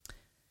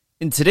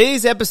In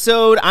today's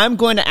episode, I'm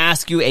going to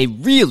ask you a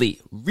really,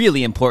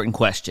 really important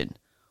question.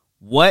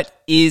 What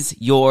is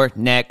your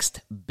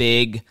next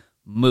big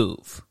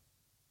move?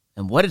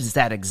 And what does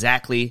that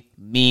exactly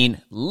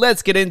mean?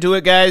 Let's get into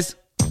it, guys.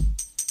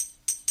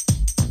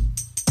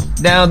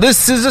 Now,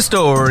 this is a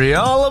story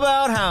all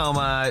about how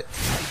my...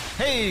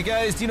 Hey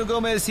guys, Dino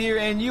Gomez here,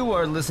 and you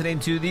are listening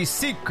to the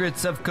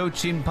Secrets of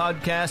Coaching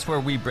podcast, where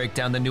we break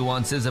down the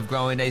nuances of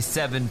growing a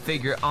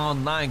 7-figure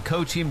online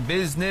coaching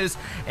business,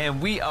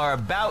 and we are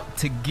about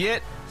to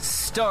get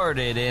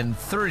started in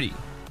 3,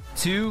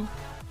 2,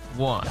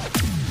 1.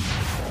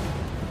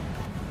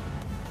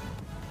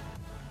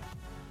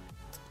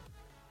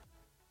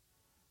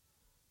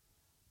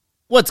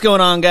 What's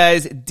going on,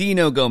 guys?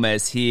 Dino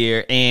Gomez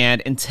here,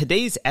 and in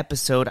today's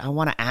episode, I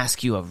want to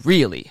ask you a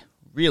really,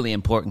 really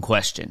important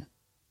question,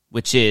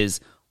 which is,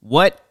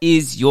 what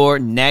is your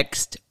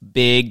next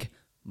big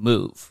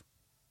move?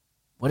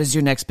 What is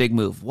your next big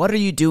move? What are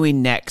you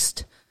doing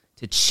next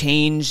to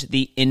change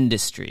the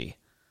industry?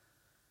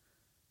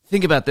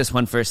 Think about this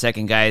one for a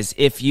second, guys.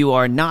 If you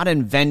are not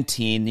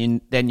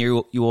inventing, then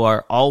you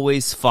are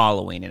always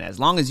following. And as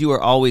long as you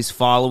are always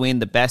following,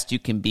 the best you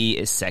can be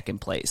is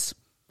second place.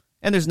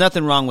 And there's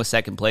nothing wrong with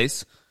second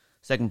place.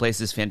 Second place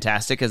is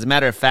fantastic. As a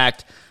matter of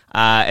fact,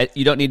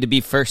 you don't need to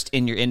be first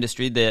in your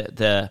industry.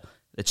 The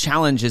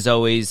challenge is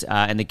always,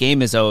 and the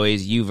game is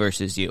always you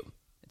versus you.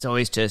 It's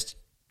always just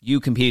you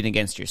competing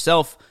against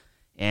yourself,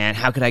 and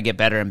how could I get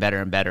better and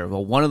better and better?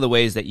 Well, one of the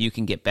ways that you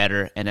can get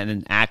better and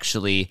then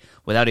actually,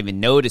 without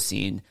even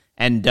noticing,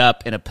 end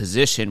up in a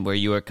position where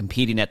you are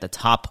competing at the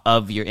top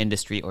of your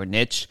industry or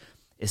niche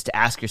is to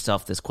ask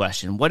yourself this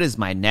question: what is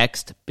my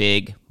next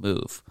big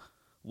move?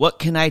 What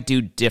can I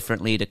do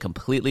differently to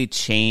completely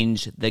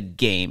change the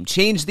game,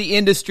 change the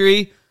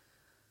industry,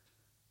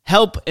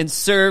 help and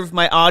serve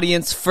my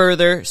audience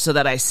further so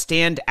that I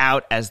stand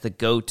out as the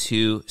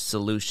go-to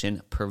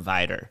solution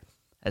provider,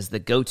 as the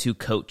go-to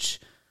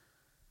coach,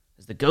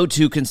 as the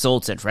go-to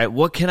consultant, right?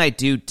 What can I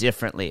do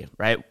differently,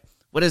 right?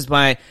 What is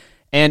my,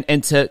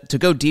 and to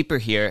go deeper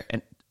here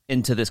and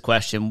into this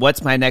question,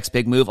 what's my next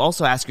big move?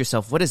 Also ask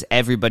yourself, what is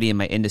everybody in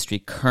my industry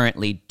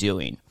currently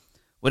doing?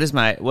 What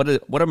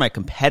are my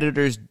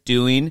competitors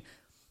doing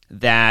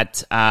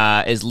that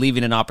is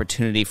leaving an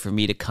opportunity for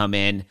me to come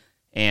in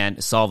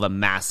and solve a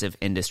massive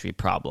industry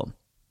problem?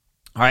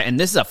 All right, and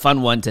this is a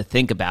fun one to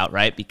think about,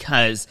 right?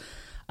 Because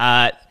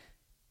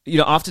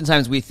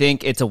oftentimes we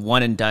think it's a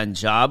one and done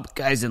job.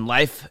 Guys, in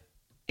life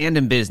and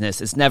in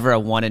business, it's never a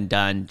one and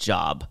done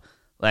job.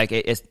 Like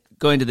it's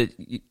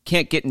you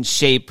can't get in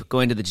shape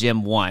going to the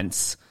gym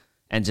once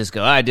and just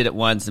go, I did it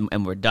once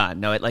and we're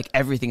done. No,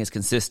 everything is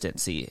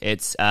consistency.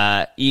 It's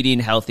eating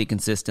healthy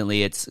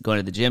consistently. It's going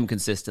to the gym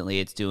consistently.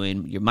 It's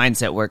doing your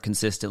mindset work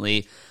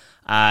consistently.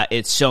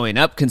 It's showing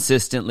up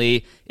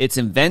consistently. It's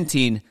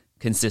inventing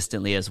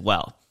consistently as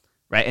well,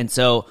 right? And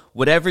so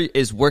whatever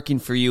is working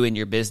for you in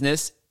your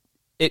business,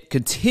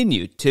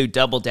 continue to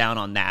double down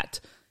on that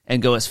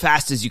and go as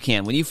fast as you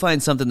can. When you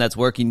find something that's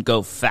working,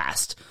 go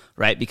fast,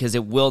 right? Because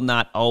it will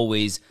not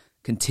always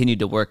continue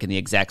to work in the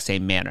exact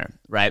same manner,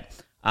 right?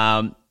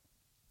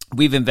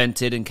 We've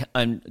invented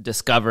and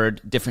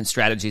discovered different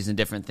strategies and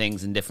different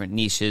things and different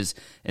niches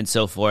and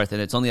so forth,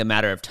 and it's only a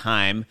matter of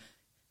time,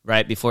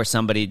 right, before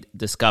somebody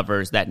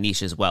discovers that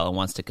niche as well and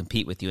wants to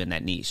compete with you in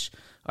that niche.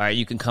 All right,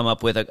 you can come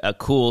up with a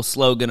cool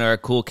slogan or a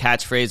cool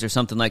catchphrase or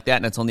something like that,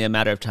 and it's only a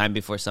matter of time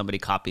before somebody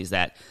copies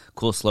that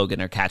cool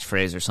slogan or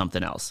catchphrase or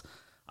something else.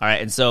 All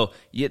right, and so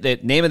the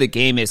name of the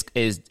game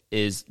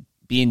is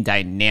being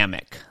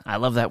dynamic. I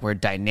love that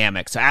word,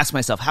 dynamic. So ask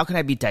myself, how can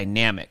I be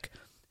dynamic?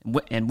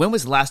 And when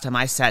was the last time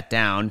I sat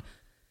down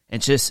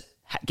and just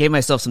gave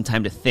myself some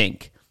time to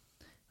think,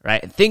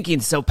 right?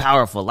 Thinking's so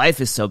powerful.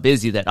 Life is so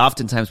busy that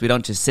oftentimes we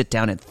don't just sit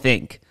down and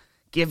think.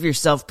 Give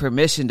yourself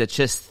permission to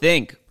just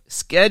think.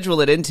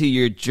 Schedule it into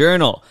your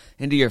journal,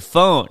 into your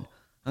phone.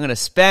 I'm going to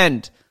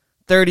spend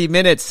 30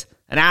 minutes,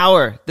 an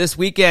hour this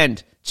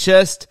weekend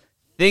just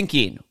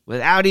thinking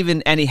without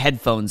even any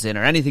headphones in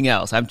or anything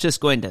else. I'm just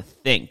going to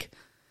think.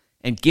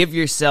 And give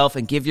yourself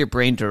and give your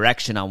brain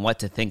direction on what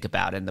to think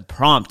about. And the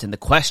prompt and the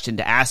question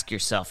to ask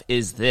yourself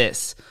is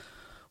this: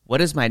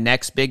 what is my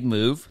next big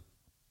move?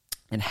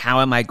 And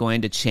how am I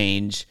going to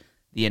change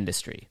the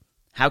industry?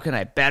 How can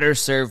I better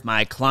serve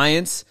my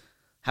clients?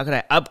 How can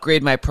I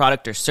upgrade my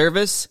product or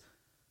service?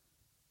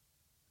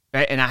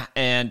 Right? And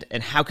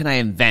how can I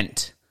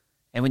invent?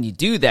 And when you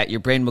do that, your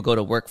brain will go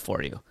to work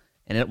for you,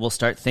 and it will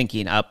start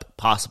thinking up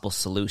possible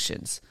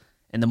solutions.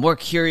 And the more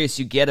curious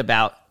you get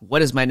about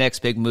what is my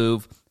next big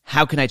move,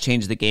 how can I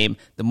change the game,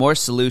 the more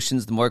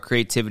solutions, the more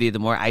creativity, the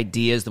more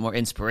ideas, the more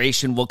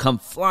inspiration will come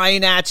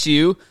flying at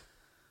you,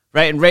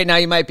 right? And right now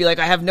you might be like,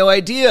 I have no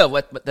idea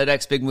what the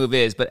next big move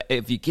is. But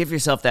if you give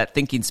yourself that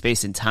thinking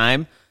space and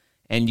time,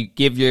 and you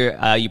give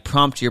you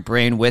prompt your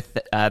brain with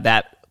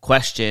that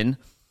question,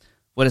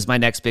 what is my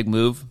next big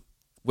move?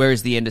 Where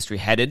is the industry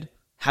headed?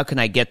 How can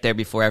I get there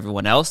before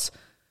everyone else?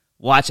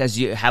 Watch as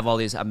you have all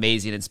these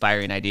amazing,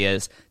 inspiring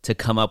ideas to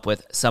come up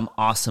with some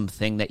awesome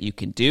thing that you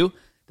can do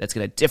that's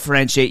going to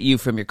differentiate you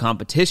from your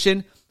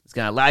competition. It's It's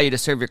going to allow you to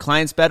serve your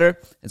clients better.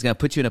 It's going to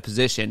put you in a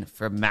position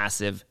for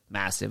massive,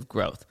 massive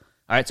growth.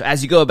 All right, so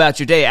as you go about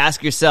your day,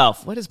 ask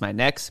yourself, what is my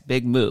next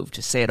big move?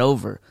 Just say it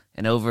over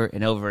and over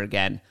and over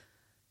again,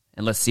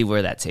 and let's see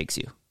where that takes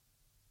you.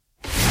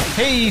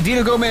 Hey,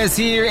 Dino Gomez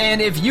here,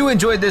 and if you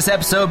enjoyed this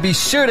episode, be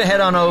sure to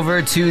head on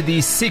over to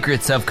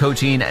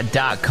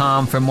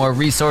thesecretsofcoaching.com for more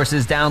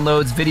resources,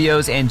 downloads,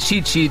 videos, and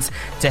cheat sheets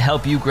to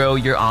help you grow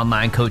your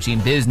online coaching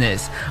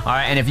business. All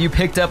right, and if you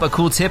picked up a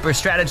cool tip or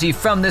strategy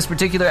from this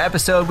particular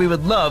episode, we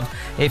would love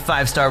a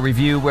 5-star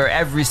review where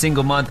every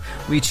single month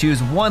we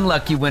choose one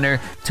lucky winner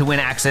to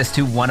win access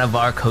to one of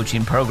our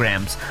coaching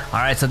programs. All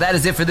right, so that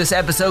is it for this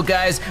episode,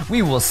 guys.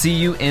 We will see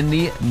you in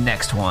the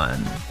next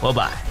one.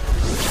 Bye-bye.